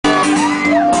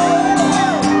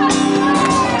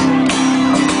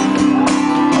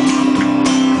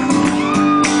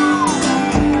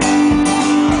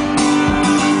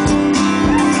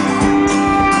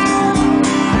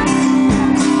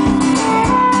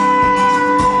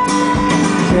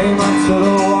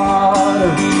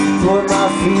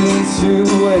to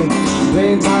wait.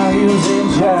 Laid my heels in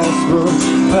Jasper,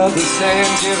 felt the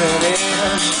sand giving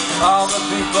in. All the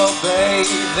people bathed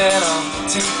in them,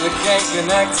 teeth that can't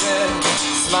connect it.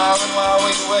 Smiling while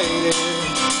we waited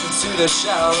into the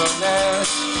shallowness.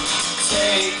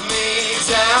 Take me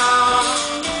down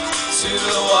to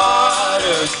the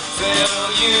water, fill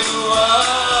you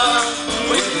up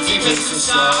with the deepest of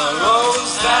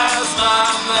sorrows. That's my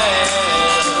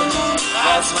man,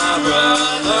 that's my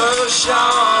brother,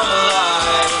 shone a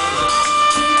light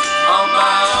on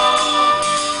my own.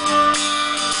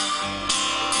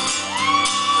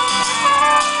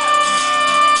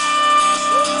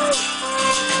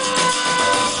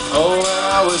 Oh, when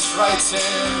I was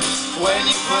frightened, when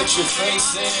you put your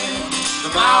face in the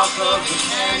mouth of the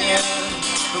canyon,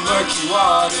 the murky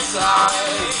water's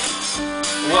eyes.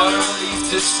 What a relief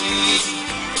to see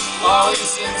all these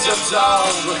sins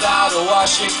absolved without a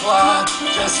washing cloth,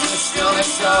 just the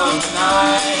stillness of the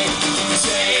night.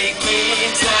 Take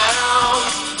me down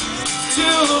to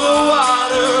the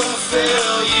water,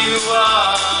 fill you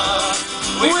up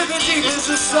with the deepest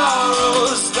of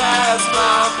sorrows. That's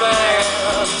my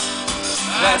band,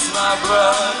 that's my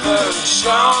brother,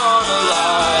 shone a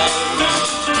light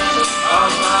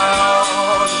on my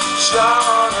own,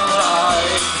 shone a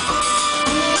light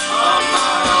on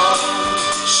my own,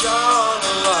 shone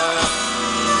a light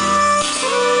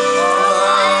on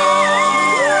my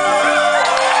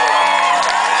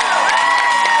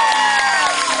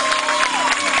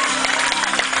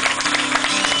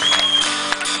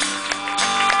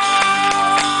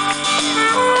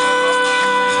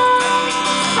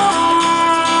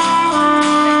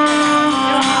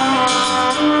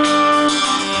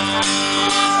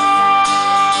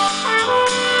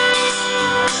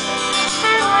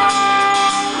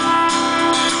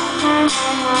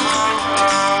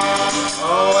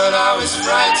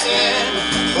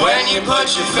when you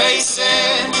put your face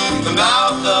in the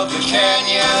mouth of the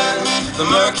canyon, the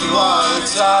murky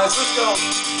water's eyes. Let's go.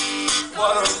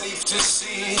 What a relief to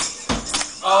see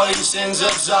all your sins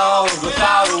absolved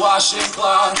without a washing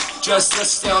cloth, just the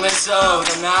stillness of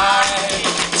the night.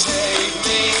 Take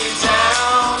me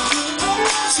down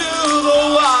to the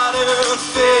water,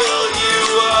 fill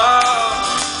you up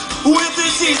with the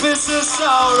deepest of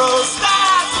sorrows.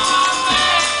 That's my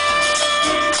man,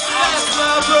 that's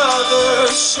my brother,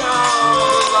 shone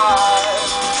a light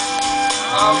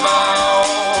on my